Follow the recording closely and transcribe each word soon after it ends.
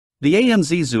The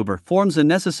AMZ Zubr forms a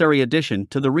necessary addition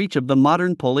to the reach of the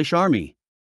modern Polish army.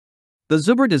 The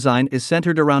Zubr design is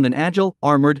centered around an agile,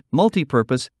 armored,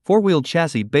 multi-purpose, four-wheeled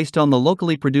chassis based on the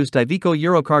locally produced Iveco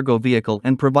EuroCargo vehicle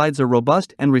and provides a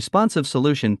robust and responsive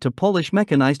solution to Polish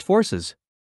mechanized forces.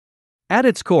 At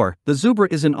its core, the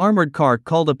Zubr is an armored car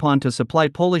called upon to supply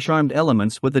Polish armed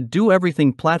elements with a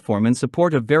do-everything platform in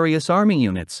support of various army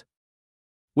units.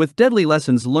 With deadly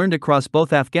lessons learned across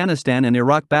both Afghanistan and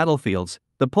Iraq battlefields,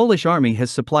 the Polish army has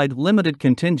supplied limited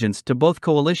contingents to both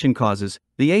coalition causes.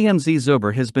 The AMZ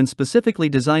Zubr has been specifically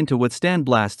designed to withstand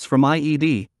blasts from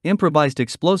IED, improvised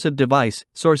explosive device,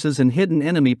 sources and hidden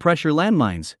enemy pressure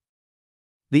landmines.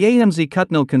 The AMZ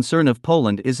Kutno concern of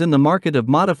Poland is in the market of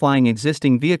modifying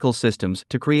existing vehicle systems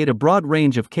to create a broad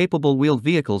range of capable wheeled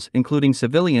vehicles including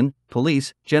civilian,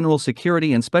 police, general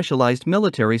security and specialized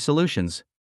military solutions.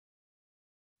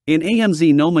 In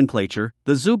AMZ nomenclature,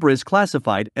 the Zubr is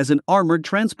classified as an armored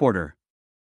transporter.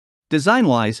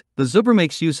 Design-wise, the Zubr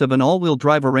makes use of an all-wheel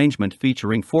drive arrangement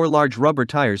featuring 4 large rubber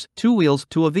tires, 2 wheels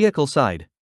to a vehicle side.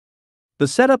 The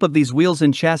setup of these wheels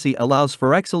and chassis allows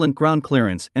for excellent ground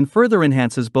clearance and further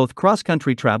enhances both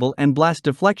cross-country travel and blast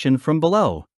deflection from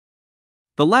below.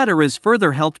 The latter is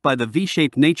further helped by the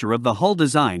V-shaped nature of the hull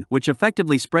design, which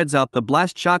effectively spreads out the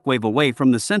blast shockwave away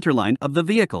from the centerline of the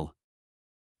vehicle.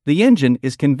 The engine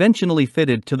is conventionally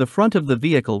fitted to the front of the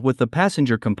vehicle with the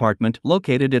passenger compartment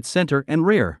located at center and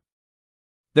rear.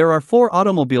 There are 4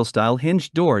 automobile-style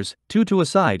hinged doors, 2 to a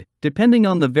side, depending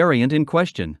on the variant in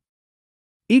question.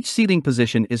 Each seating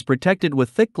position is protected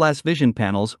with thick glass vision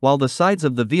panels while the sides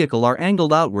of the vehicle are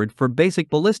angled outward for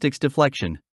basic ballistics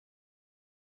deflection.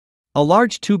 A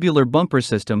large tubular bumper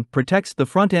system protects the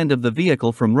front end of the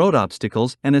vehicle from road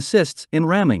obstacles and assists in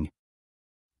ramming.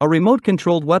 A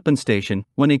remote-controlled weapon station,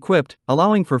 when equipped,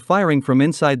 allowing for firing from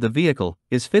inside the vehicle,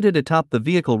 is fitted atop the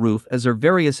vehicle roof as are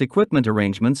various equipment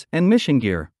arrangements and mission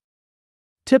gear.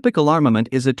 Typical armament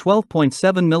is a 12.7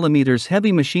 mm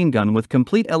heavy machine gun with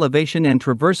complete elevation and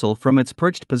traversal from its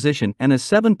perched position and a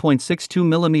 7.62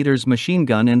 mm machine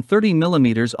gun and 30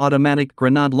 mm automatic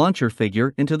grenade launcher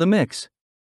figure into the mix.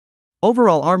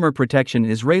 Overall armor protection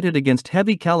is rated against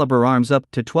heavy caliber arms up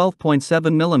to 12.7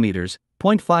 mm,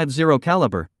 .50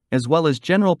 caliber, as well as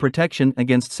general protection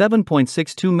against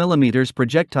 7.62 mm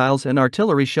projectiles and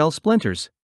artillery shell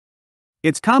splinters.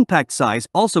 Its compact size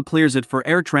also clears it for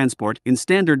air transport in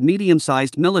standard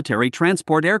medium-sized military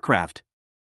transport aircraft.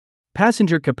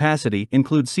 Passenger capacity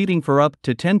includes seating for up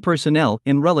to 10 personnel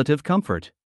in relative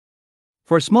comfort.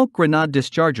 For smoke grenade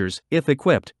dischargers, if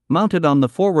equipped, mounted on the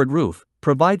forward roof,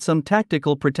 provide some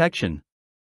tactical protection.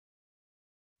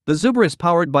 The Zubr is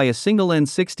powered by a single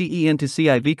N60E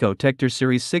N2C Iveco Tector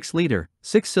Series 6-liter,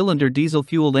 6-cylinder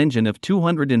diesel-fueled engine of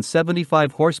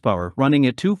 275 horsepower running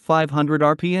at 500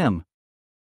 RPM.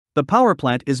 The power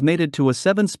plant is mated to a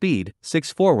 7-speed,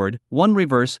 6 forward, 1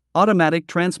 reverse, automatic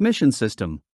transmission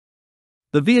system.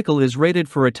 The vehicle is rated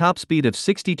for a top speed of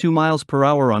 62 miles per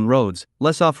hour on roads,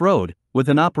 less off-road, with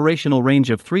an operational range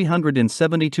of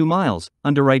 372 miles,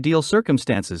 under ideal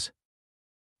circumstances.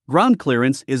 Ground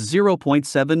clearance is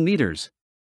 0.7 meters.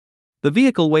 The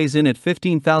vehicle weighs in at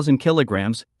 15,000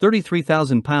 kilograms,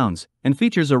 33,000 pounds, and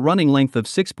features a running length of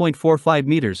 6.45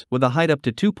 meters with a height up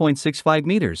to 2.65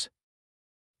 meters.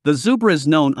 The Zubr is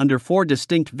known under 4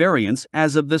 distinct variants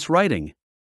as of this writing.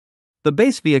 The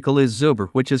base vehicle is Zubr,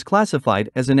 which is classified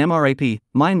as an MRAP,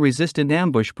 mine-resistant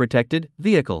ambush-protected,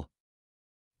 vehicle.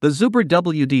 The Zubr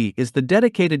WD is the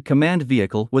dedicated command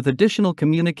vehicle with additional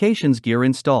communications gear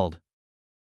installed.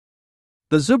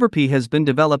 The Zubr P has been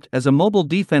developed as a mobile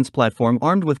defense platform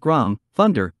armed with GROM,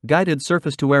 Thunder, guided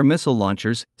surface-to-air missile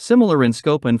launchers, similar in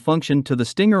scope and function to the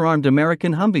Stinger-armed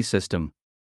American Humvee system.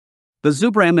 The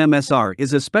Zubr MMSR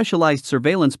is a specialized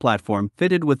surveillance platform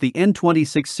fitted with the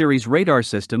N26 series radar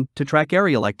system to track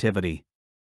aerial activity.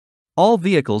 All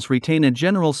vehicles retain a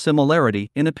general similarity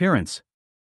in appearance.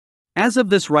 As of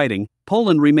this writing,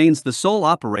 Poland remains the sole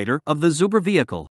operator of the Zubr vehicle.